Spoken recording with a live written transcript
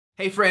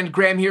Hey friend,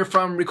 Graham here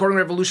from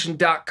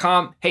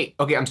recordingrevolution.com. Hey,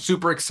 okay, I'm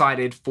super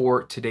excited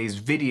for today's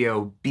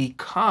video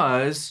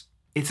because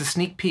it's a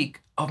sneak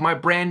peek of my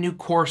brand new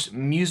course,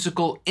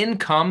 Musical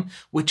Income,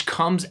 which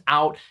comes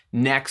out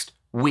next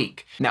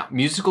week. Now,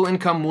 Musical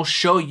Income will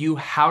show you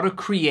how to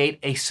create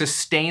a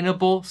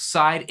sustainable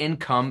side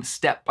income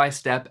step by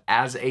step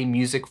as a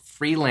music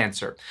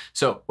freelancer.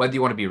 So whether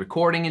you want to be a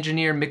recording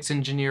engineer, mix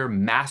engineer,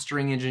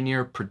 mastering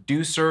engineer,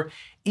 producer,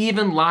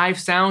 even live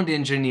sound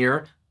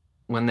engineer,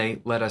 when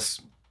they let us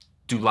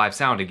do live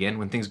sound again,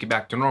 when things get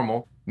back to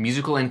normal,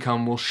 Musical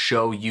Income will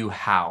show you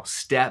how,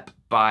 step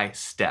by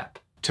step.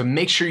 To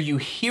make sure you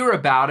hear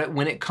about it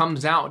when it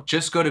comes out,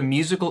 just go to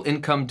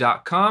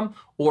musicalincome.com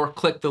or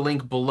click the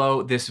link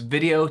below this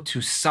video to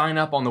sign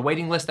up on the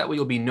waiting list. That way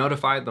you'll be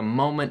notified the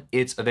moment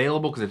it's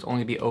available because it's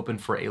only be open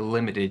for a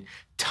limited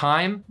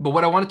time. But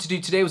what I wanted to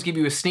do today was give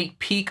you a sneak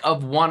peek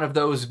of one of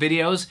those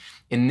videos.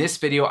 In this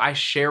video, I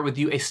share with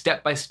you a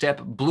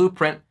step-by-step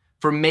blueprint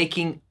for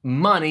making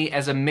money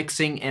as a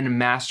mixing and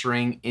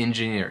mastering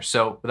engineer.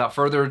 So without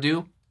further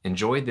ado,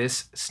 enjoy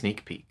this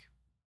sneak peek.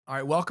 All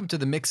right, welcome to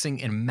the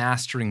Mixing and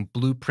Mastering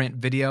Blueprint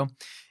video.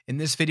 In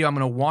this video, I'm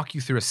gonna walk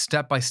you through a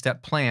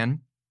step-by-step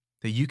plan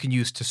that you can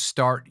use to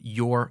start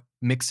your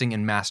mixing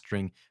and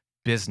mastering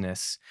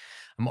business.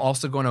 I'm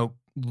also gonna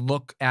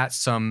look at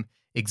some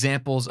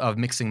examples of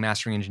mixing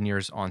mastering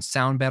engineers on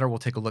SoundBetter. We'll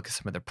take a look at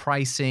some of their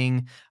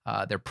pricing,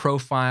 their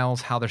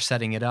profiles, how they're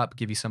setting it up,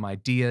 give you some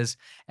ideas,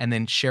 and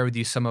then share with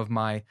you some of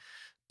my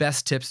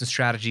best tips and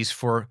strategies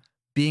for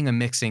being a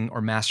mixing or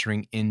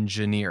mastering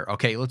engineer.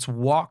 Okay, let's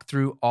walk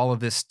through all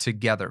of this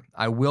together.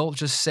 I will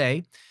just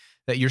say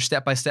that your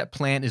step-by-step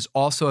plan is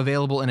also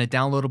available in a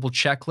downloadable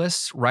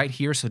checklist right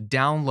here. So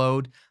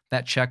download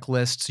that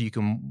checklist so you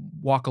can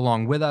walk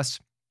along with us,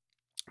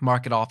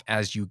 mark it off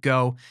as you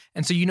go.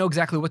 And so you know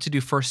exactly what to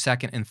do first,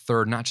 second, and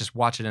third, not just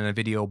watch it in a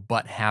video,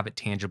 but have it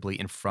tangibly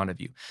in front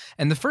of you.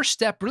 And the first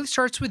step really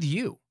starts with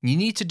you. You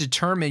need to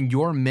determine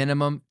your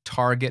minimum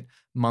target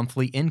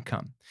monthly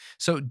income.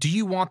 So do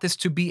you want this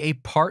to be a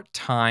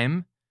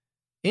part-time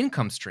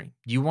income stream?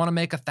 Do you want to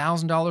make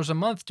 $1,000 a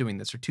month doing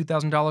this or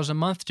 $2,000 a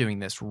month doing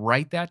this?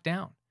 Write that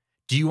down.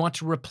 Do you want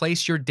to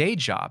replace your day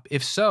job?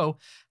 If so,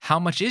 how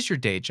much is your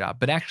day job?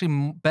 But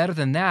actually, better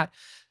than that,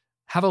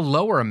 have a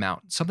lower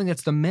amount, something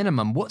that's the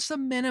minimum. What's the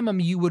minimum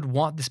you would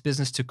want this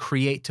business to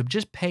create to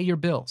just pay your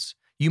bills?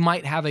 You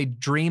might have a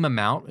dream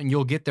amount and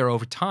you'll get there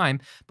over time,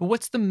 but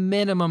what's the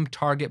minimum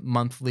target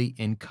monthly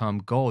income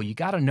goal? You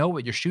got to know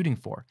what you're shooting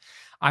for.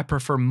 I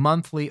prefer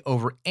monthly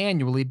over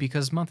annually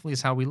because monthly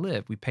is how we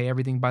live. We pay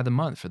everything by the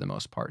month for the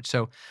most part.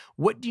 So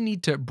what do you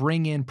need to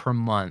bring in per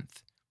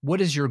month?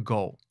 What is your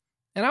goal?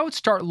 And I would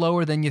start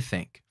lower than you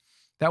think.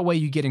 That way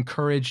you get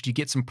encouraged, you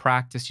get some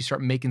practice, you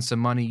start making some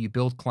money, you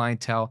build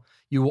clientele.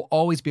 You will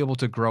always be able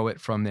to grow it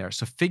from there.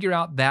 So figure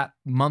out that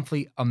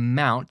monthly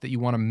amount that you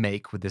want to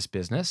make with this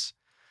business.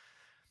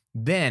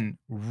 Then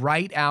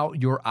write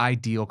out your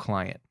ideal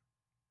client.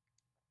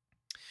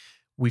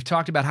 We've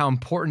talked about how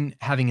important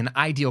having an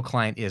ideal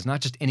client is,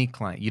 not just any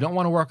client. You don't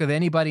want to work with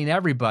anybody and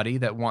everybody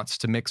that wants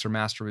to mix or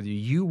master with you.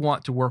 You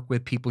want to work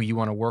with people you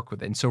want to work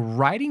with. And so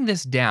writing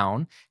this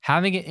down,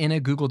 having it in a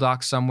Google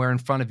Doc somewhere in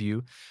front of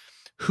you,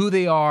 who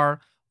they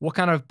are, what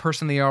kind of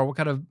person they are, what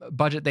kind of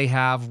budget they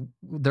have,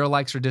 their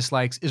likes or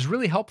dislikes is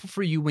really helpful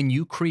for you when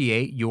you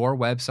create your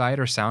website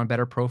or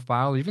SoundBetter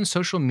profile or even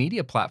social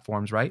media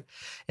platforms, right?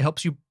 It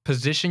helps you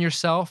position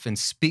yourself and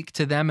speak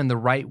to them in the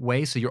right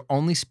way so you're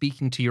only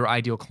speaking to your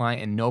ideal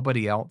client and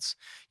nobody else.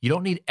 You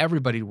don't need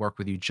everybody to work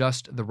with you,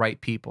 just the right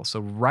people.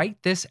 So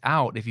write this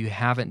out if you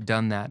haven't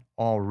done that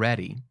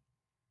already.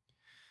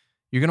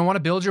 You're going to want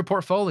to build your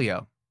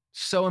portfolio.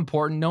 So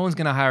important. No one's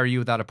going to hire you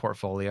without a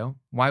portfolio.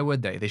 Why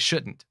would they? They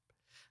shouldn't.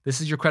 This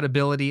is your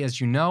credibility,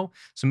 as you know.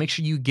 So make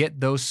sure you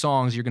get those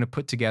songs you're going to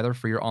put together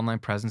for your online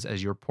presence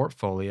as your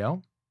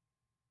portfolio.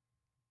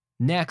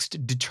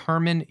 Next,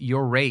 determine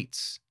your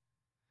rates.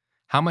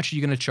 How much are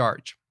you going to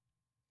charge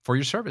for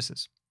your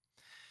services?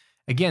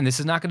 Again,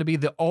 this is not going to be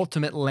the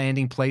ultimate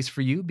landing place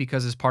for you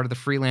because as part of the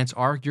freelance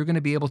arc, you're going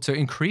to be able to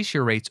increase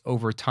your rates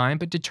over time,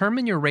 but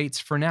determine your rates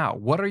for now.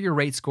 What are your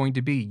rates going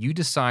to be? You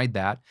decide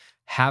that.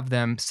 Have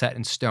them set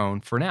in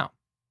stone for now.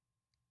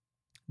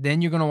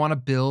 Then you're going to want to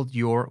build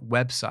your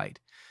website.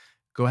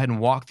 Go ahead and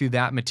walk through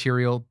that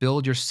material,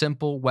 build your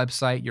simple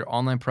website, your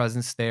online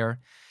presence there,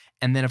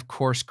 and then of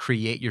course,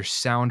 create your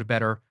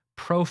SoundBetter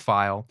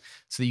profile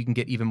so that you can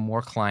get even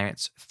more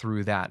clients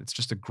through that. It's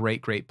just a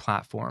great, great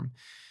platform.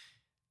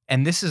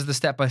 And this is the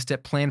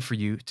step-by-step plan for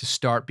you to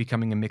start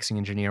becoming a mixing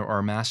engineer or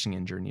a mastering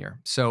engineer.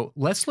 So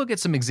let's look at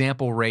some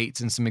example rates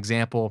and some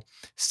example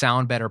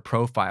SoundBetter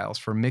profiles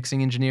for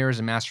mixing engineers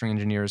and mastering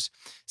engineers.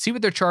 See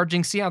what they're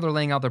charging, see how they're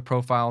laying out their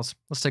profiles.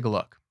 Let's take a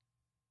look.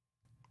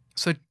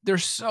 So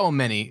there's so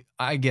many,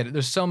 I get it.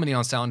 There's so many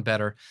on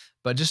SoundBetter,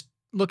 but just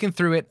looking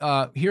through it,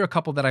 here are a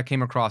couple that I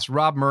came across.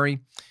 Rob Murray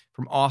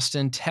from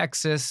Austin,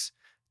 Texas.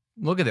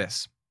 Look at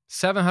this,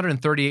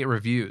 738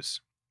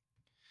 reviews.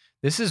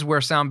 This is where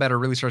SoundBetter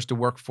really starts to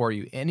work for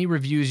you. Any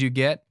reviews you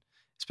get,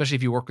 especially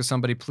if you work with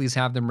somebody, please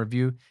have them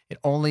review. It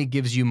only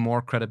gives you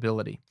more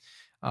credibility.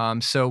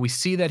 So we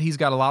see that he's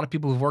got a lot of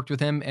people who've worked with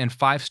him, and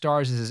 5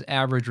 stars is his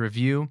average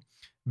review.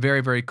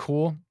 Very, very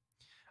cool.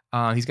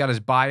 He's got his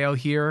bio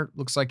here.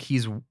 Looks like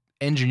he's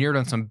engineered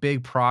on some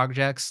big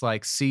projects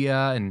like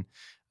Sia and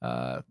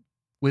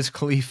Wiz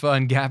Khalifa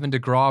and Gavin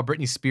DeGraw,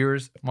 Britney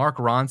Spears, Mark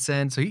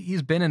Ronson. So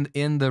he's been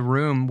in the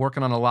room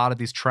working on a lot of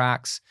these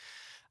tracks.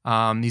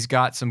 He's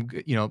got some,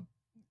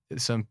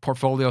 some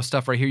portfolio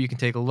stuff right here you can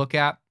take a look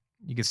at.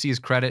 You can see his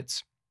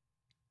credits.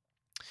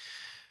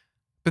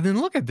 But then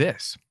look at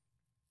this.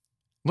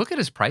 Look at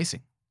his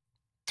pricing.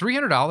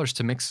 $300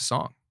 to mix a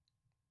song.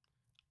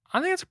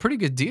 I think that's a pretty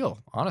good deal,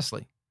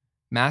 honestly.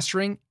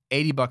 Mastering,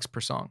 $80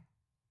 per song.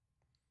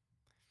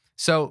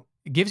 So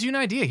it gives you an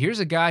idea. Here's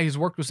a guy who's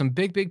worked with some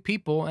big, big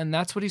people, and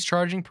that's what he's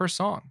charging per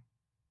song.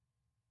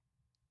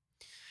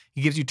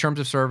 He gives you terms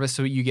of service,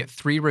 so you get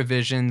 3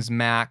 revisions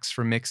max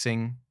for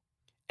mixing.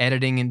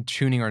 Editing and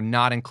tuning are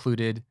not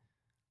included.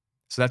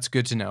 So that's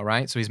good to know,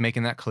 right? So he's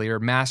making that clear.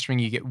 Mastering,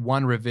 you get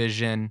 1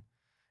 revision,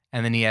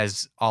 and then he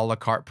has a la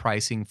carte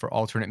pricing for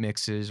alternate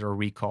mixes or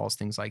recalls,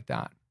 things like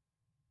that.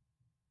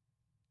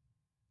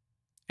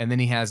 And then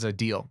he has a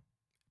deal.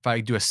 If I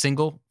do a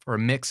single or a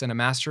mix and a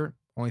master,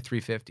 only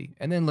 $350.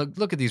 And then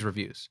look at these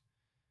reviews.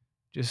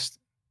 This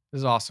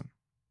is awesome.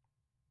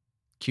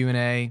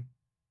 Q&A.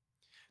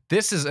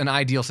 This is an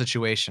ideal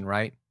situation,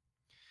 right?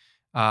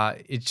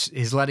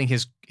 He's letting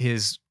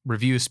his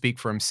reviews speak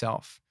for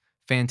himself.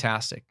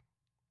 Fantastic.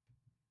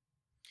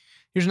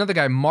 Here's another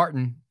guy,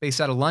 Martin, based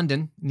out of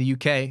London in the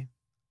UK.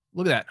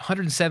 Look at that,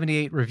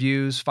 178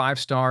 reviews, 5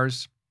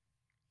 stars.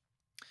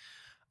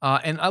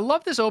 And I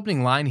love this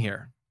opening line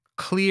here.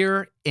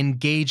 Clear,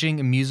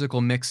 engaging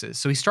musical mixes.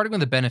 So he's starting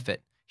with a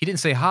benefit. He didn't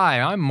say, hi,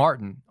 I'm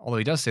Martin, although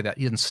he does say that.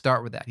 He didn't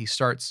start with that. He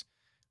starts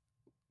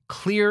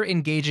clear,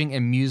 engaging,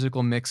 and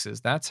musical mixes.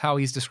 That's how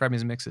he's describing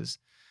his mixes.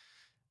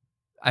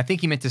 I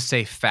think he meant to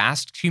say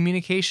fast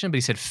communication, but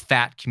he said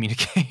fat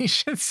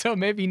communication. So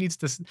maybe he needs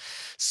to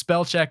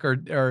spell check or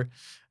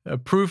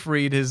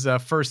proofread his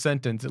first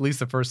sentence, at least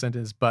the first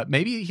sentence. But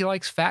maybe he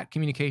likes fat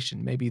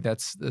communication. Maybe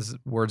that's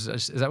words.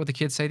 Is that what the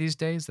kids say these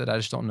days that I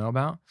just don't know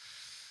about?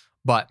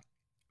 But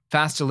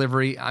fast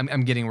delivery,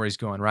 I'm getting where he's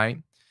going, right?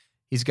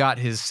 He's got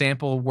his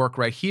sample work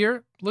right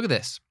here. Look at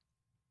this.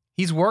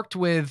 He's worked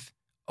with,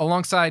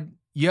 alongside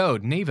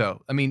Yode, Nevo.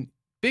 I mean,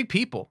 big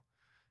people.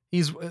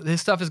 His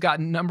stuff has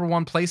gotten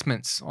 #1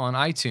 placements on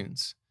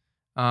iTunes.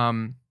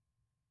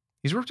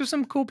 He's worked with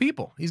some cool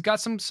people. He's got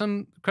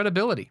some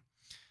credibility.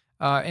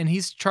 And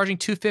he's charging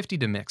 $250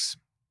 to mix.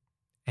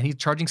 And he's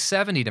charging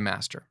 $70 to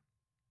master.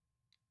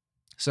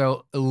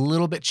 So a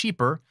little bit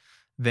cheaper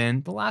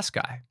than the last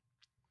guy.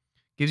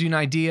 Gives you an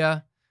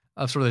idea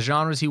of sort of the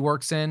genres he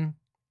works in.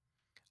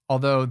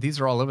 Although these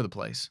are all over the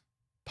place.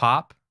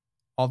 Pop,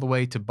 all the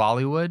way to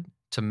Bollywood,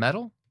 to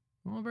metal.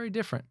 Well, very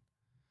different.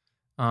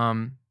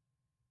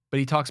 But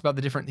he talks about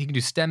he can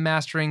do stem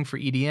mastering for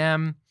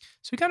EDM.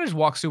 So he kind of just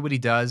walks through what he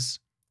does.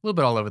 A little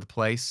bit all over the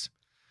place.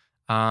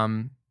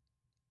 But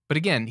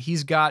again,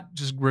 he's got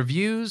just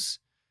reviews.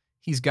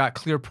 He's got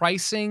clear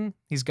pricing.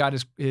 He's got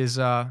his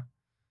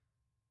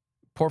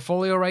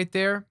portfolio right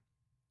there.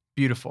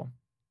 Beautiful.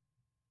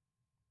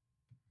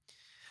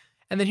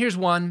 And then here's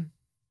one.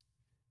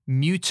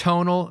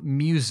 Mutonal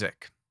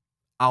music.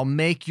 I'll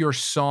make your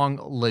song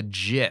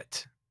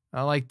legit.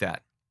 I like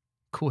that.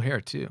 Cool hair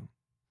too.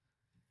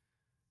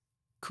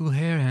 Cool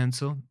hair,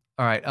 Hansel.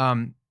 All right.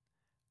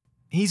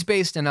 He's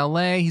based in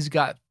LA. He's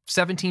got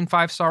 17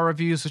 5-star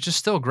reviews, which is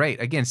still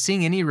great. Again,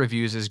 seeing any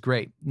reviews is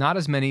great. Not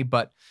as many,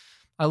 but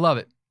I love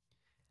it.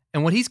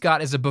 And what he's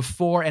got is a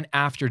before and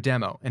after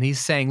demo. And he's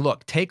saying,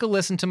 look, take a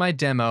listen to my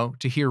demo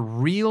to hear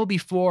real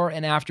before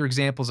and after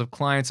examples of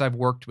clients I've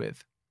worked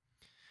with.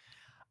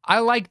 I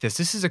like this.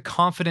 This is a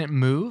confident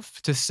move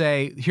to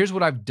say, here's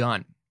what I've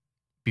done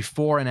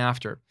before and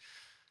after.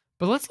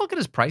 But let's look at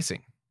his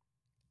pricing.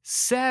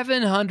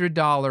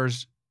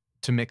 $700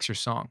 to mix your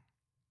song.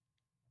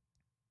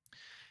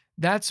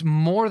 That's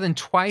more than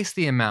twice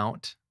the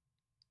amount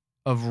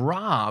of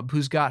Rob,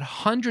 who's got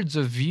hundreds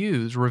of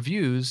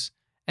reviews,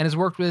 and has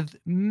worked with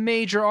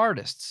major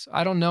artists.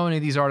 I don't know any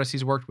of these artists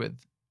he's worked with,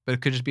 but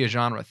it could just be a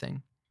genre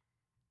thing.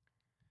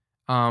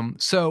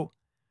 So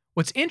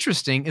what's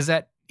interesting is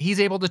that he's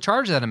able to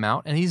charge that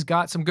amount, and he's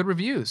got some good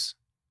reviews.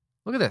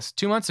 Look at this,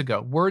 2 months ago.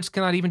 Words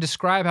cannot even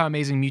describe how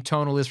amazing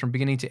Mutonal is from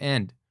beginning to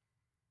end.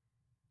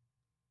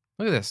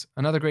 Look at this,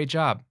 another great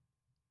job.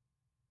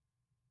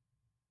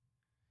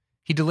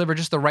 He delivered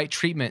just the right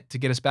treatment to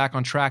get us back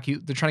on track.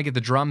 They're trying to get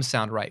the drum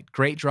sound right.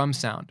 Great drum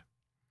sound.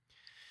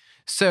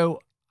 So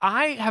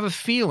I have a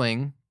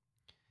feeling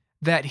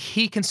that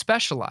he can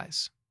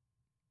specialize.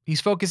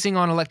 He's focusing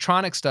on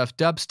electronic stuff,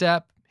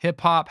 dubstep,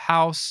 hip hop,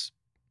 house.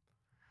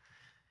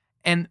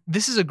 And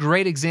this is a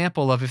great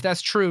example of, if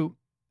that's true,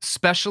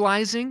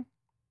 specializing,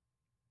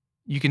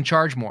 you can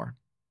charge more.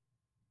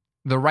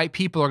 The right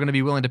people are going to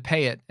be willing to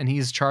pay it, and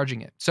he's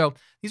charging it. So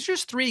these are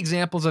just 3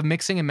 examples of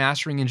mixing and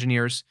mastering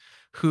engineers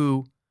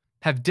who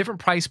have different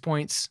price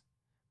points,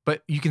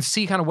 but you can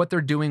see kind of what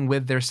they're doing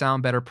with their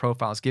Sound Better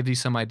profiles, gives you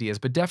some ideas.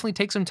 But definitely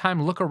take some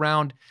time, look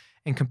around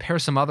and compare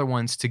some other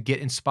ones to get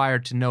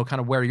inspired to know kind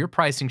of where your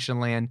pricing should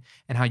land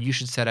and how you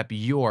should set up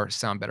your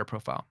Sound Better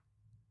profile.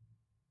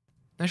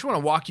 I just want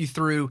to walk you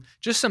through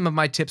just some of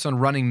my tips on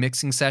running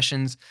mixing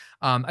sessions.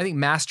 I think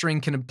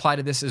mastering can apply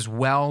to this as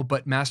well,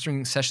 but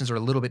mastering sessions are a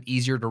little bit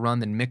easier to run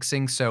than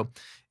mixing. So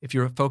if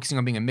you're focusing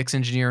on being a mix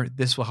engineer,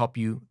 this will help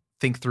you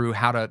think through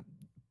how to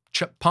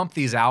pump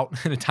these out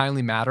in a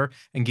timely manner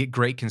and get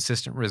great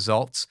consistent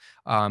results,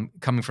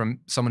 coming from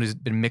someone who's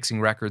been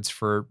mixing records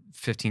for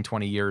 15,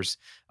 20 years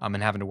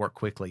and having to work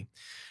quickly.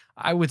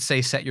 I would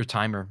say set your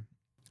timer.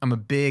 I'm a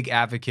big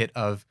advocate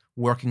of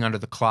working under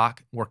the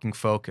clock, working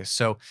focus.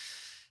 So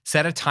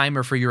set a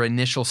timer for your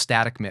initial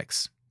static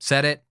mix.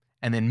 Set it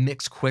and then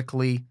mix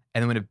quickly.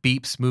 And then when it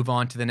beeps, move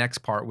on to the next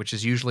part, which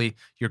is usually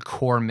your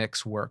core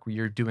mix work, where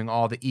you're doing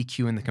all the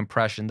EQ and the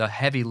compression, the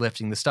heavy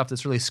lifting, the stuff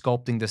that's really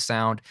sculpting the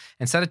sound.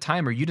 And set a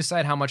timer. You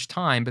decide how much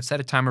time, but set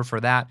a timer for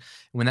that.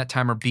 When that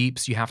timer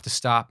beeps, you have to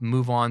stop,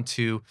 move on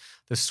to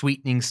the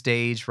sweetening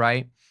stage,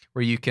 right?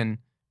 Where you can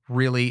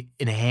really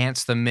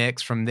enhance the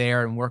mix from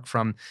there and work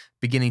from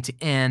beginning to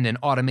end and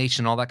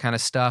automation, all that kind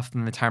of stuff.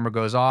 And the timer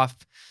goes off.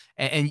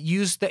 And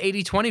use the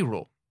 80-20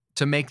 rule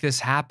to make this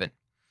happen.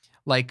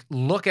 Like,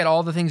 look at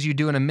all the things you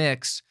do in a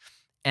mix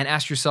and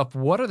ask yourself,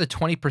 what are the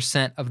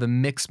 20% of the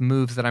mix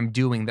moves that I'm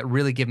doing that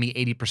really give me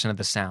 80% of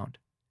the sound?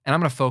 And I'm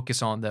going to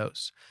focus on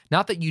those.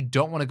 Not that you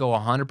don't want to go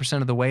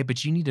 100% of the way,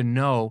 but you need to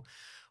know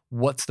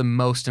what's the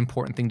most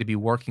important thing to be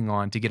working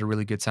on to get a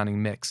really good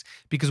sounding mix.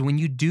 Because when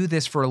you do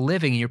this for a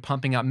living and you're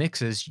pumping out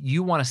mixes,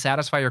 you want to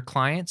satisfy your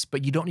clients,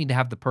 but you don't need to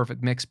have the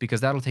perfect mix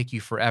because that'll take you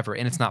forever.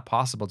 And it's not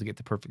possible to get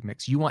the perfect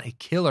mix. You want a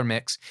killer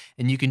mix,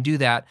 and you can do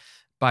that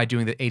by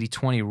doing the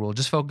 80-20 rule.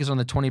 Just focus on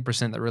the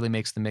 20% that really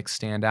makes the mix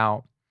stand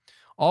out.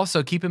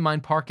 Also, keep in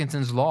mind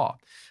Parkinson's law.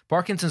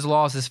 Parkinson's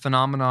law is this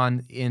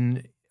phenomenon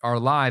in our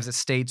lives that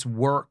states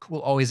work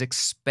will always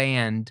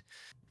expand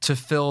to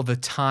fill the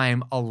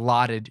time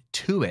allotted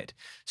to it.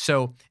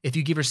 So if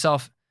you give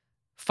yourself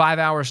 5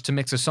 hours to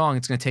mix a song,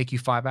 it's going to take you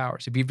 5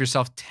 hours. If you give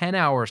yourself 10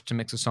 hours to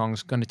mix a song,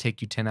 it's going to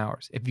take you 10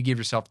 hours. If you give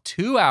yourself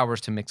 2 hours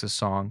to mix a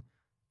song,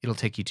 it'll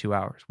take you 2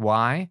 hours.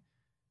 Why?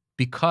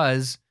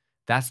 Because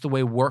that's the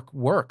way work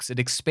works. It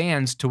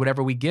expands to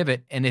whatever we give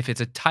it. And if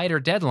it's a tighter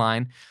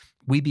deadline,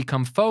 we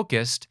become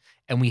focused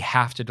and we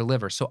have to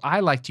deliver. So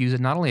I like to use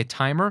not only a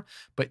timer,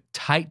 but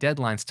tight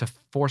deadlines to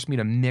force me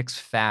to mix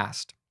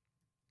fast.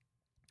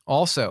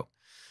 Also,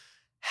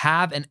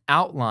 have an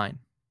outline,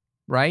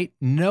 right?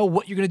 Know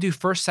what you're going to do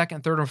first,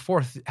 second, third, or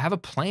fourth. Have a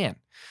plan.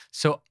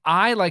 So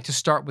I like to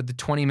start with the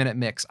 20-minute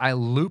mix. I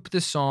loop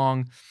the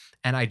song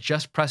and I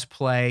just press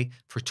play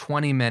for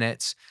 20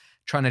 minutes,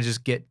 trying to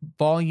just get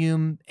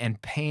volume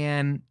and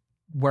pan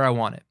where I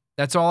want it.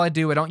 That's all I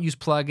do. I don't use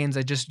plugins.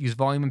 I just use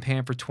volume and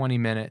pan for 20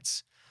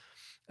 minutes.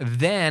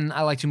 Then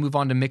I like to move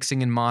on to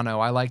mixing in mono.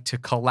 I like to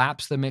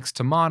collapse the mix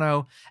to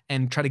mono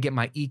and try to get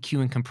my EQ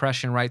and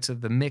compression right so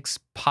the mix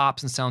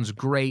pops and sounds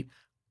great.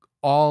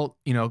 All,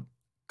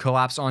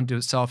 collapse onto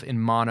itself in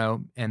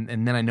mono, and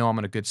then I know I'm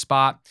in a good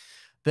spot.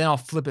 Then I'll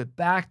flip it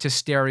back to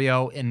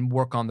stereo and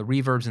work on the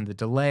reverbs and the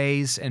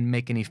delays and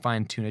make any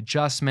fine-tune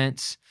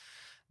adjustments.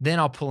 Then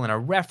I'll pull in a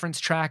reference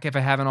track if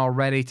I haven't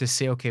already to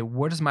say, okay,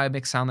 what does my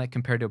mix sound like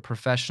compared to a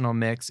professional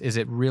mix? Is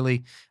it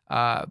really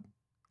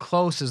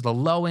close? Is the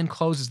low end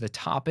close? Is the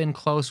top end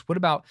close? What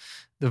about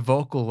the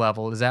vocal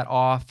level? Is that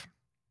off?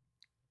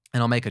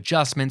 And I'll make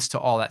adjustments to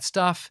all that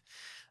stuff.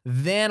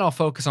 Then I'll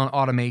focus on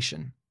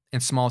automation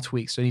and small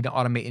tweaks. Do I need to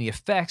automate any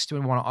effects? Do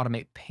I want to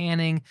automate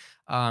panning?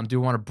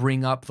 Do I want to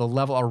bring up the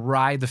level or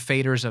ride the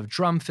faders of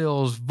drum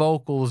fills,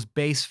 vocals,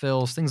 bass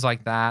fills, things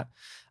like that?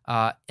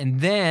 And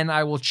then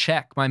I will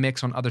check my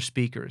mix on other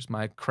speakers,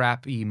 my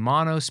crappy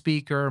mono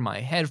speaker, my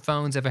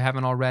headphones if I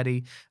haven't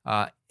already,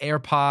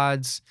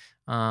 AirPods,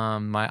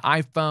 my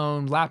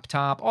iPhone,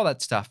 laptop, all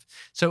that stuff.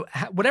 So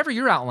whatever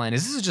your outline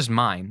is, this is just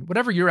mine.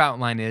 Whatever your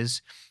outline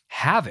is,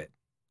 have it.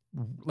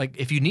 Like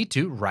if you need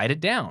to, write it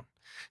down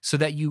so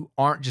that you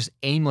aren't just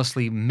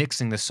aimlessly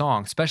mixing the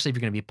song, especially if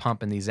you're going to be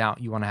pumping these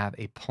out. You want to have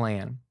a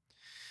plan.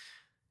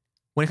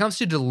 When it comes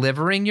to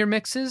delivering your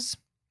mixes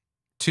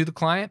to the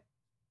client,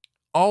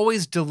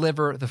 always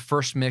deliver the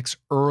first mix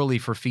early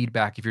for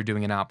feedback if you're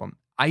doing an album.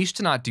 I used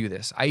to not do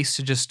this. I used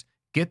to just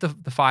get the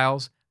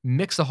files,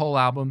 mix the whole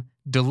album,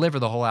 deliver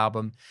the whole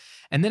album,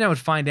 and then I would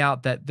find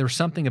out that there's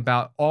something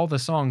about all the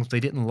songs they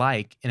didn't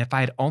like, and if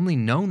I had only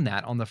known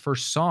that on the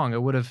first song,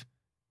 it would have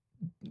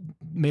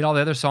made all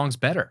the other songs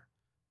better.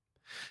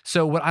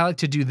 So what I like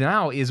to do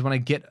now is when I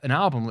get an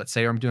album, let's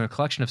say, or I'm doing a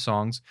collection of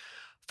songs,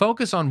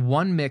 focus on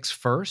one mix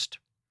first,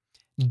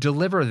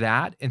 deliver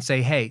that, and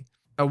say, hey,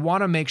 I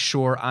want to make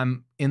sure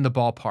I'm in the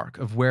ballpark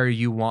of where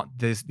you want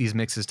these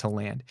mixes to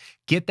land.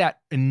 Get that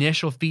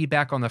initial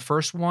feedback on the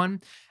first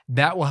one.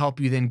 That will help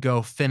you then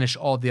go finish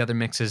all the other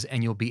mixes,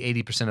 and you'll be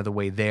 80% of the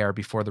way there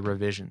before the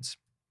revisions.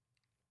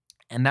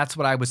 And that's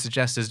what I would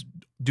suggest is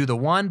do the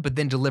one, but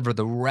then deliver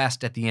the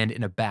rest at the end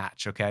in a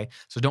batch, okay?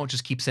 So don't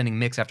just keep sending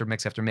mix after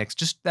mix after mix,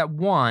 just that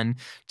one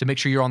to make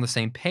sure you're on the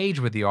same page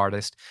with the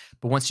artist.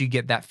 But once you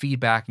get that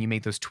feedback and you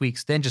make those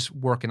tweaks, then just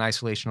work in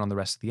isolation on the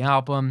rest of the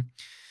album.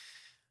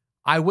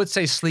 I would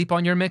say sleep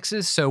on your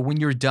mixes. So when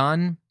you're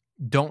done,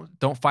 don't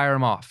fire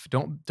them off.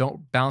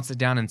 Don't bounce it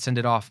down and send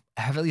it off.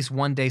 Have at least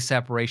 1 day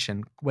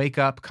separation. Wake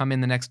up, come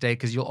in the next day,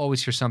 because you'll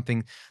always hear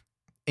something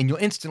and you'll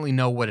instantly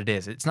know what it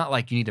is. It's not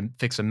like you need to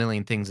fix a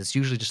million things. It's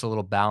usually just a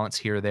little balance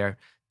here or there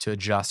to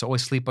adjust. So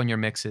always sleep on your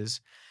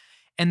mixes.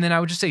 And then I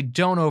would just say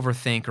don't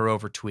overthink or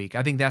over tweak.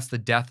 I think that's the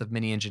death of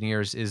many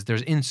engineers is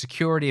there's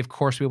insecurity. Of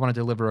course, we want to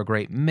deliver a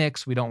great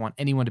mix. We don't want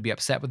anyone to be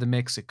upset with the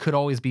mix. It could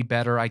always be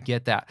better. I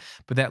get that.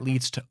 But that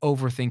leads to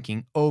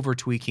overthinking, over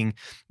tweaking,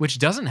 which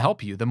doesn't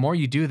help you. The more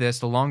you do this,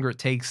 the longer it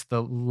takes,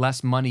 the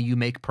less money you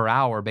make per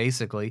hour,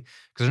 basically,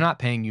 because they're not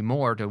paying you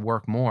more to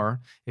work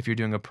more if you're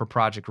doing a per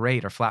project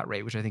rate or flat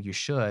rate, which I think you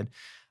should.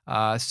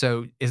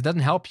 So it doesn't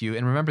help you.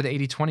 And remember the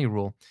 80-20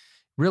 rule.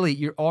 Really,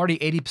 you're already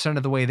 80%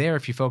 of the way there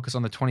if you focus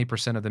on the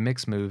 20% of the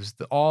mix moves.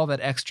 All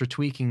that extra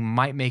tweaking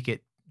might make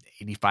it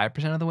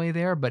 85% of the way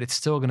there, but it's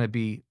still going to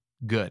be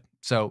good.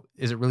 So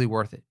is it really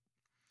worth it?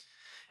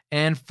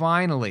 And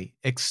finally,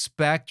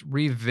 expect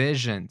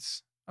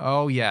revisions.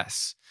 Oh,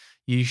 yes.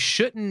 You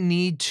shouldn't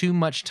need too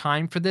much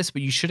time for this,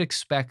 but you should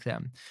expect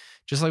them.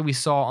 Just like we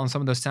saw on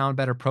some of those Sound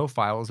Better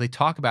profiles, they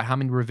talk about how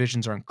many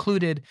revisions are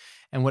included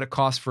and what it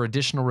costs for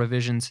additional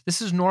revisions.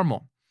 This is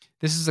normal.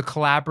 This is a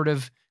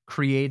collaborative,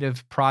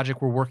 creative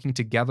project. We're working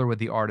together with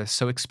the artist,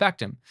 so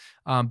expect them.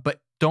 But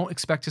don't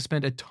expect to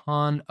spend a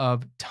ton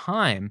of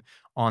time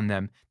on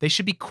them. They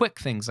should be quick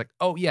things like,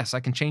 oh, yes, I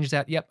can change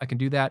that. Yep, I can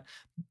do that.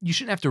 You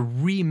shouldn't have to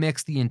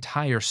remix the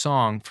entire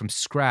song from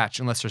scratch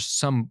unless there's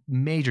some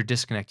major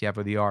disconnect you have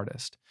with the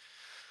artist.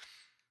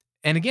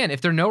 And again,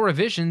 if there are no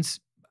revisions,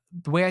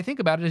 the way I think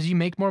about it is you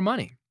make more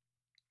money.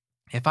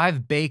 If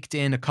I've baked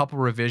in a couple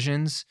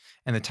revisions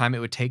and the time it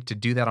would take to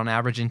do that on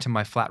average into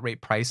my flat rate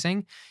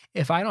pricing,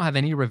 if I don't have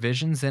any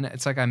revisions, then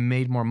it's like I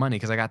made more money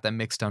because I got that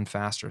mix done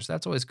faster. So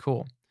that's always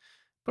cool.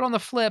 But on the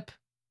flip,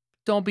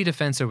 don't be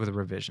defensive with the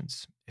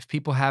revisions. If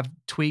people have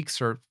tweaks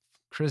or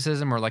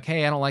criticism or like,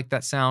 hey, I don't like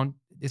that sound,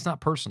 it's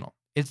not personal.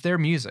 It's their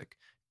music.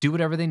 Do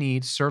whatever they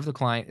need, serve the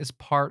client. It's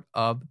part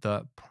of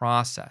the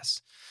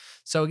process.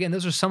 So again,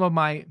 those are some of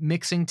my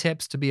mixing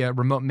tips to be a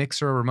remote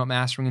mixer or remote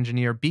mastering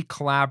engineer. Be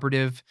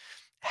collaborative,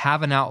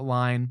 have an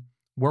outline,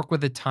 work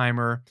with a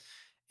timer.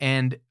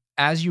 And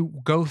as you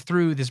go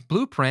through this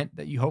blueprint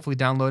that you hopefully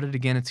downloaded,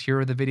 again, it's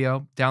here in the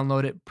video,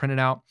 download it, print it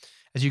out.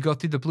 As you go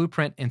through the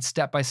blueprint and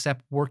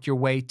step-by-step work your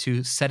way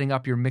to setting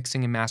up your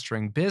mixing and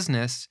mastering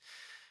business,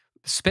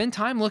 spend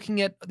time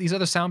looking at these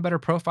other Sound Better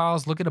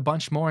profiles, look at a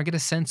bunch more and get a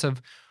sense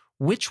of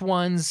which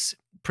ones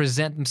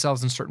present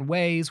themselves in certain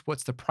ways,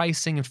 what's the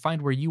pricing, and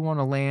find where you want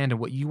to land and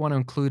what you want to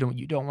include and what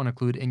you don't want to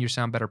include in your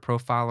Sound Better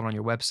profile and on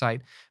your website.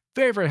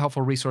 Very, very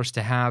helpful resource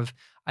to have.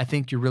 I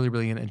think you're really,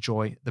 really going to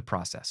enjoy the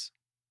process.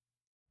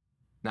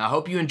 Now, I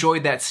hope you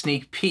enjoyed that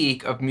sneak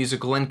peek of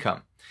musical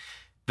income.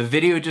 The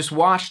video you just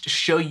watched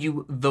show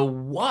you the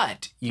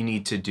what you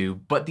need to do,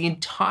 but the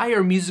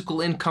entire musical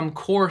income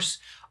course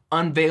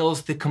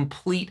unveils the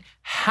complete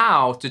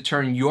how to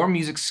turn your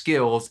music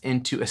skills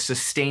into a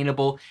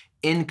sustainable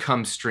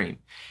income stream.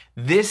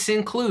 This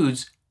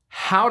includes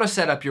how to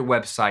set up your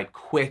website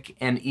quick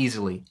and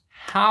easily,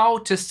 how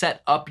to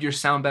set up your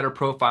Sound Better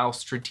profile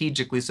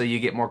strategically so you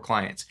get more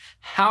clients,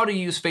 how to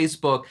use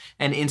Facebook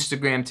and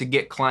Instagram to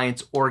get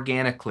clients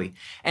organically,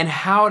 and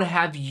how to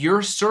have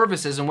your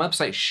services and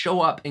website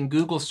show up in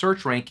Google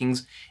search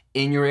rankings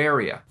in your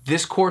area.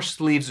 This course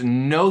leaves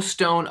no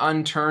stone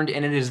unturned,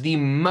 and it is the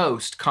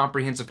most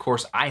comprehensive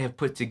course I have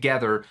put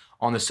together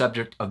on the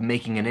subject of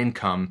making an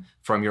income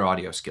from your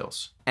audio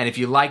skills. And if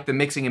you like the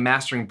mixing and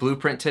mastering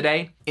blueprint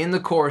today, in the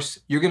course,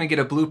 you're gonna get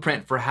a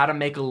blueprint for how to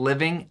make a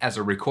living as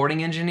a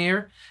recording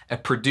engineer, a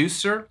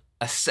producer,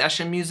 a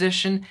session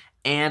musician,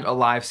 and a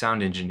live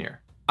sound engineer.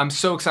 I'm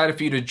so excited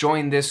for you to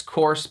join this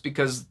course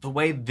because the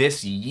way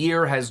this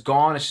year has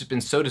gone, it's just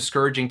been so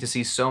discouraging to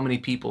see so many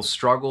people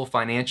struggle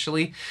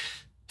financially.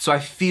 So I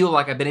feel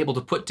like I've been able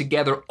to put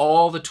together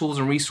all the tools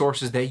and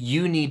resources that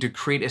you need to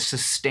create a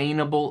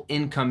sustainable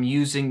income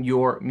using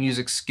your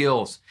music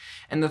skills.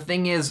 And the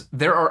thing is,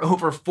 there are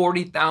over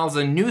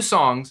 40,000 new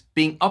songs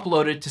being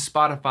uploaded to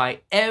Spotify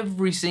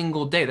every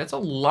single day. That's a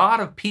lot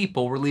of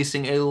people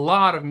releasing a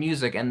lot of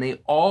music, and they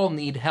all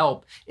need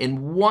help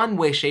in one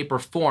way, shape, or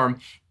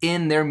form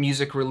in their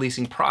music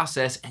releasing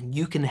process, and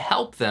you can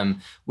help them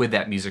with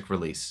that music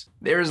release.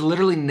 There has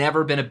literally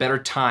never been a better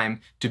time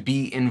to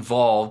be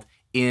involved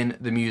in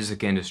the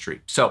music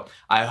industry. So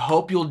I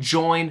hope you'll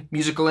join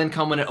Musical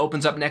Income when it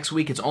opens up next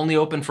week. It's only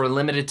open for a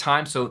limited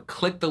time, so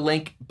click the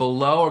link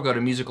below or go to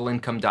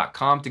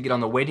musicalincome.com to get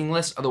on the waiting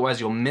list. Otherwise,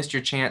 you'll miss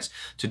your chance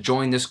to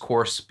join this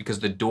course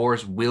because the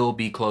doors will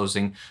be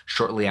closing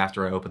shortly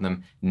after I open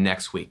them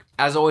next week.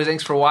 As always,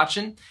 thanks for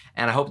watching,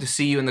 and I hope to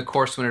see you in the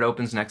course when it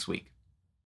opens next week.